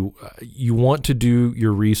goes to you want to do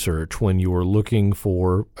your research when you are looking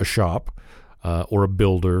for a shop or a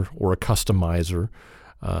builder or a customizer.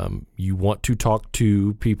 You want to talk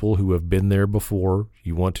to people who have been there before.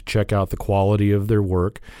 You want to check out the quality of their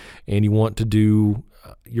work, and you want to do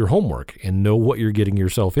your homework and know what you're getting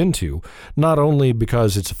yourself into, not only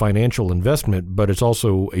because it's a financial investment, but it's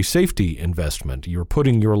also a safety investment. You're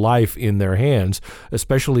putting your life in their hands,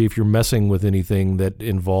 especially if you're messing with anything that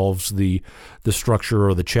involves the structure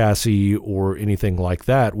or the chassis or anything like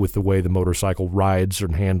that with the way the motorcycle rides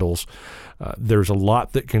and handles. There's a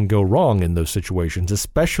lot that can go wrong in those situations,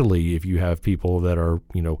 especially if you have people that are,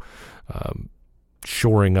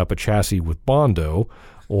 shoring up a chassis with Bondo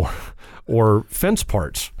or fence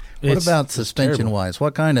parts. What about suspension-wise?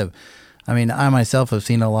 What kind of – I myself have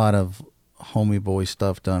seen a lot of homie boy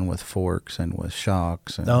stuff done with forks and with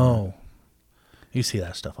shocks. And you see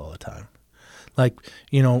that stuff all the time. Like,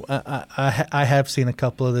 I have seen a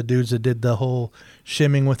couple of the dudes that did the whole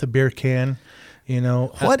shimming with a beer can.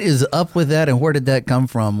 What is up with that, and where did that come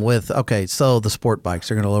from? So the sport bikes,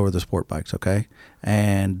 they're going to lower the sport bikes, okay?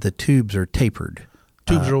 And the tubes are tapered.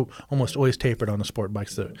 Tubes are almost always tapered on the sport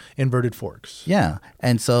bikes, the inverted forks. Yeah,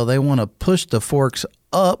 and so they want to push the forks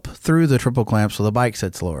up through the triple clamp so the bike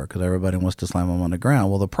sits lower because everybody wants to slam them on the ground.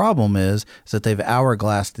 Well, the problem is that they've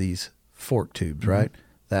hourglassed these fork tubes, right?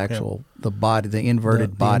 The actual, the body, the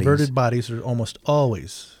inverted bodies. The inverted bodies are almost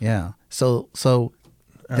always. Yeah. So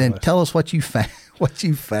then tell us what you found.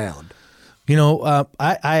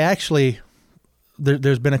 I actually,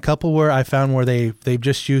 there's been a couple where I found where they've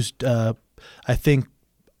just used,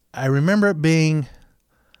 I remember it being,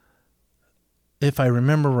 if I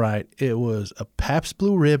remember right, it was a Pabst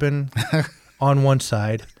Blue Ribbon on one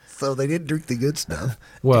side. So they didn't drink the good stuff.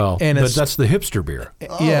 Well, but that's the hipster beer.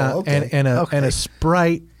 Yeah, okay. and a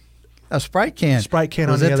Sprite. A Sprite can. Sprite can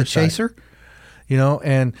was on the other the chaser?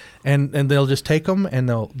 Side. And they'll just take them and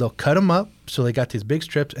they'll cut them up so they got these big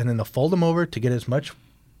strips, and then they'll fold them over to get as much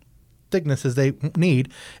thickness as they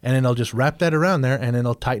need, and then they'll just wrap that around there, and then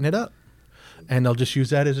they'll tighten it up. And they'll just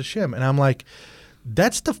use that as a shim. And I'm like,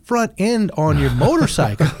 that's the front end on your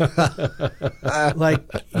motorcycle. I'm like,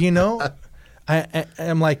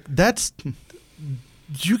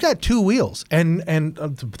 you got 2 wheels. And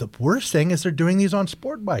the worst thing is they're doing these on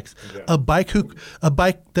sport bikes. Yeah. A bike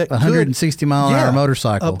that 160 mile an hour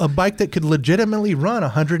motorcycle. A bike that could legitimately run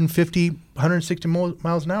 160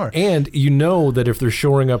 miles an hour. And that if they're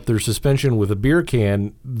shoring up their suspension with a beer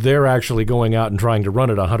can, they're actually going out and trying to run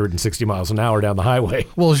it 160 miles an hour down the highway.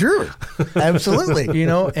 Well, sure. Absolutely.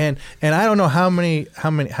 And I don't know how many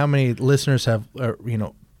listeners have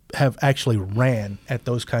actually ran at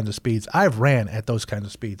those kinds of speeds. I've ran at those kinds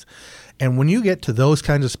of speeds. And when you get to those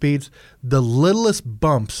kinds of speeds, the littlest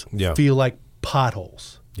bumps feel like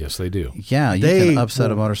potholes. Yes, they do. Yeah, you can upset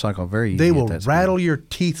a motorcycle very easily. They will rattle your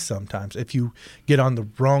teeth sometimes if you get on the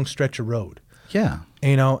wrong stretch of road. Yeah.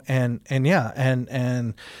 And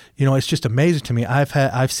it's just amazing to me.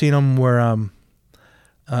 I've seen them where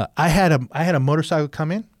I had a motorcycle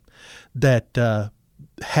come in that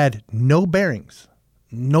had no bearings.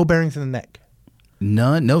 No bearings in the neck.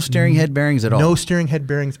 None? No steering head bearings at all? No steering head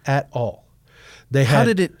bearings at all. How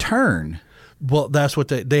did it turn? Well, that's what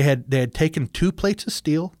they had taken 2 plates of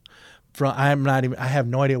steel from. I have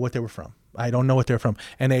no idea what they were from. I don't know what they're from.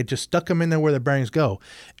 And they just stuck them in there where the bearings go.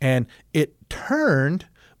 And it turned,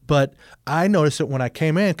 But I noticed it when I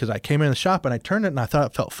came in, because I came in the shop and I turned it and I thought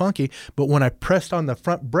it felt funky. But when I pressed on the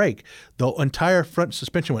front brake, the entire front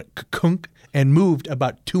suspension went kunk and moved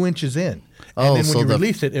about 2 inches in. And then when you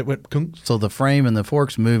released it, it went kunk. So the frame and the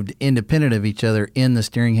forks moved independent of each other in the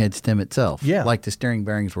steering head stem itself. Yeah. Like the steering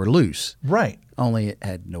bearings were loose. Right. Only it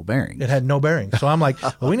had no bearings. It had no bearings. So I'm like,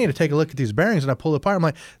 well, we need to take a look at these bearings. And I pulled it apart. I'm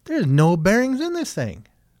like, there's no bearings in this thing.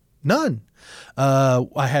 None.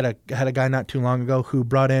 I had a guy not too long ago who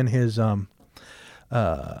brought in his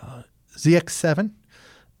ZX7,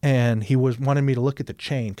 and he wanted me to look at the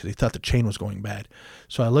chain because he thought the chain was going bad.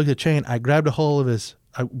 So I looked at the chain. I grabbed a hold of his.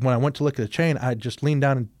 When I went to look at the chain, I just leaned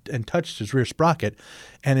down and touched his rear sprocket,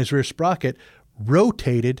 and his rear sprocket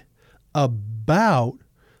rotated about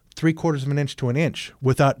 3/4 of an inch to an inch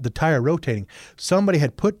without the tire rotating. Somebody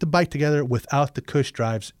had put the bike together without the cush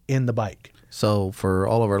drives in the bike. So for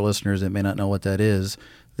all of our listeners that may not know what that is,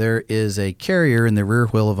 there is a carrier in the rear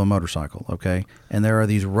wheel of a motorcycle, okay? And there are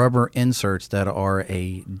these rubber inserts that are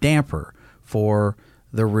a damper for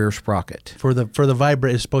the rear sprocket. For the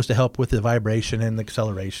vibrate is supposed to help with the vibration and the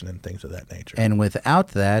acceleration and things of that nature. And without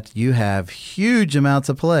that, you have huge amounts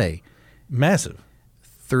of play. Massive.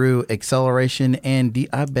 Through acceleration and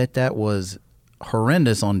I bet that was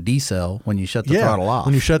horrendous on decel when you shut the throttle off.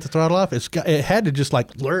 When you shut the throttle off, it had to just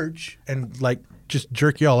like lurch and like just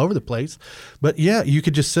jerk you all over the place. But yeah, you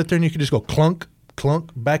could just sit there and you could just go clunk, clunk,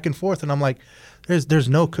 back and forth. And I'm like, there's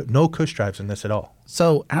no cush drives in this at all.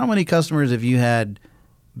 So how many customers have you had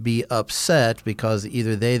be upset because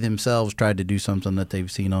either they themselves tried to do something that they've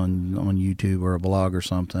seen on YouTube or a blog or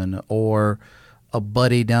something, or a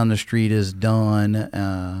buddy down the street has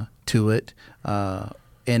done to it,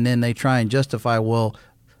 and then they try and justify, well,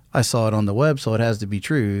 I saw it on the web, so it has to be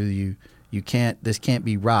true. You can't. This can't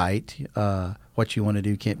be right. What you want to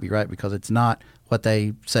do can't be right because it's not what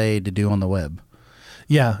they say to do on the web.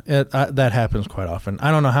 Yeah, that happens quite often.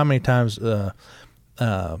 I don't know how many times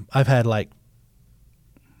I've had like,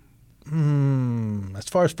 as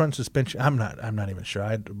far as front suspension, I'm not even sure.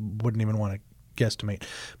 I wouldn't even want to guesstimate,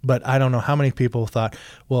 but I don't know how many people thought,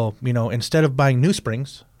 well, instead of buying new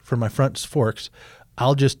springs for my front forks,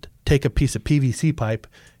 I'll just take a piece of PVC pipe,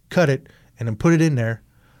 cut it, and then put it in there,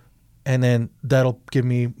 and then that'll give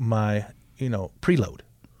me my, preload.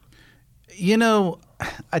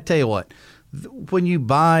 I tell you what, when you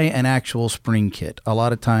buy an actual spring kit, a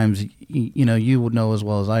lot of times, you would know as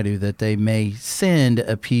well as I do that they may send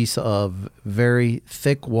a piece of very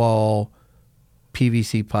thick wall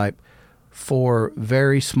PVC pipe for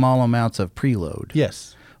very small amounts of preload.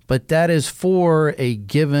 Yes. But that is for a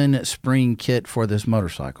given spring kit for this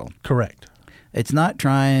motorcycle. Correct. It's not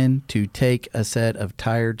trying to take a set of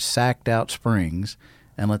tired, sacked out springs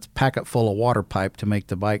and let's pack it full of water pipe to make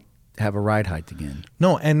the bike have a ride height again.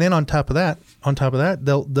 No, and then on top of that,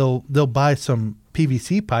 they'll buy some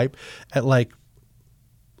PVC pipe at like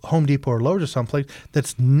Home Depot or Lowe's or someplace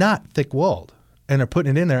that's not thick walled, and they're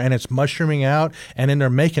putting it in there, and it's mushrooming out, and then they're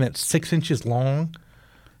making it 6 inches long.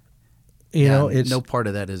 It's no part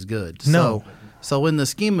of that is good. No. So in the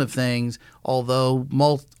scheme of things, although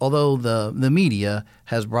the media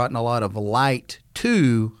has brought in a lot of light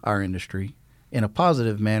to our industry in a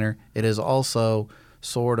positive manner, it is also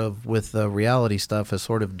sort of, with the reality stuff, has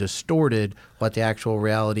sort of distorted what the actual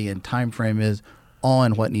reality and time frame is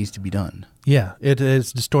on what needs to be done. Yeah, it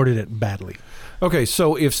has distorted it badly. Okay,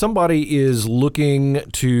 so if somebody is looking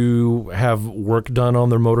to have work done on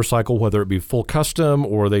their motorcycle, whether it be full custom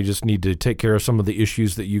or they just need to take care of some of the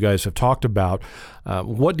issues that you guys have talked about,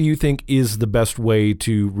 what do you think is the best way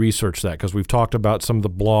to research that? Because we've talked about some of the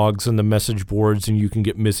blogs and the message boards, and you can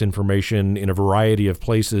get misinformation in a variety of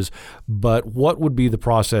places. But what would be the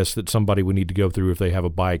process that somebody would need to go through if they have a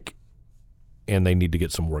bike and they need to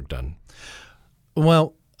get some work done?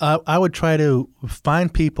 Well, I would try to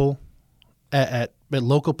find people at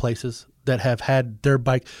local places that have had their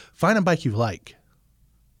bike. Find a bike you like.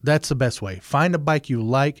 That's the best way. Find a bike you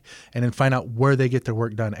like, and then find out where they get their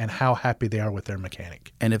work done and how happy they are with their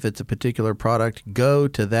mechanic. And if it's a particular product, go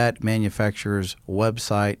to that manufacturer's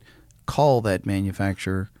website, call that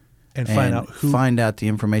manufacturer, and find out the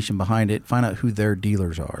information behind it. Find out who their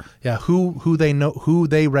dealers are. Yeah, who they know, who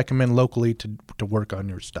they recommend locally to work on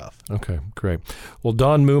your stuff. Okay, great. Well,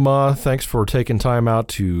 Don Moomaw, thanks for taking time out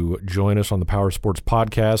to join us on the Powersports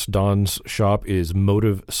Podcast. Don's shop is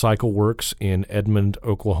Motiv Cycleworks in Edmond,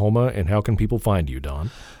 Oklahoma. And how can people find you, Don?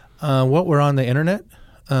 We're on the internet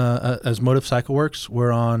as Motiv Cycleworks.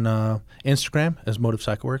 We're on Instagram as Motiv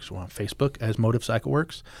Cycleworks. We're on Facebook as Motiv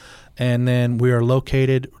Cycleworks. And then we are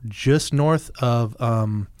located just north of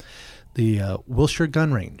the Wilshire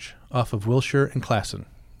Gun Range, off of Wilshire and Classen.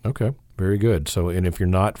 Okay, Very good. So, and if you're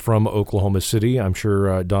not from Oklahoma City, I'm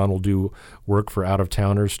sure Don will do work for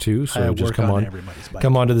out-of-towners too. So just come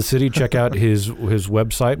on to the city, check out his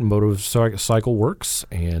website, Motiv Cycleworks,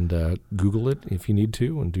 and Google it if you need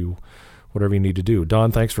to, and do whatever you need to do.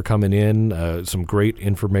 Don, thanks for coming in. Some great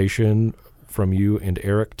information from you and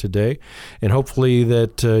Eric today, and hopefully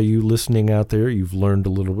that you listening out there, you've learned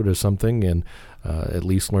a little bit of something, and at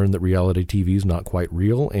least learned that reality TV is not quite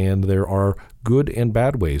real, and there are good and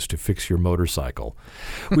bad ways to fix your motorcycle.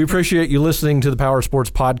 We appreciate you listening to the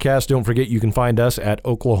Powersports Podcast. Don't forget you can find us at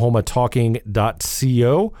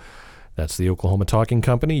oklahomatalking.co. That's the Oklahoma Talking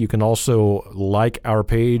Company. You can also like our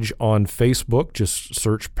page on Facebook. Just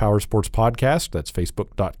search Powersports Podcast. That's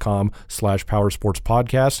facebook.com/Powersports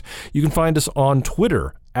Podcast. You can find us on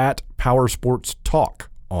Twitter at Powersports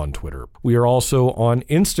Talk on Twitter. We are also on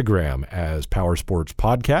Instagram as Powersports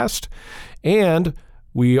Podcast. And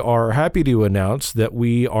we are happy to announce that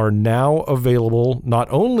we are now available not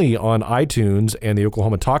only on iTunes and the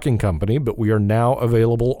Oklahoma Talking Company, but we are now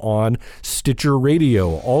available on Stitcher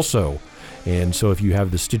Radio also. And so if you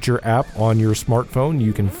have the Stitcher app on your smartphone,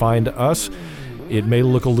 you can find us. It may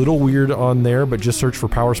look a little weird on there, but just search for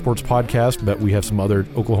Powersports Podcast. But we have some other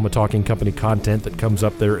Oklahoma Talking Company content that comes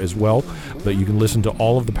up there as well. But you can listen to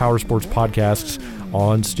all of the Powersports podcasts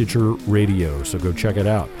on Stitcher Radio. So go check it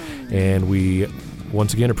out. And we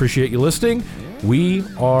once again appreciate you listening. We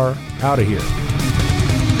are out of here.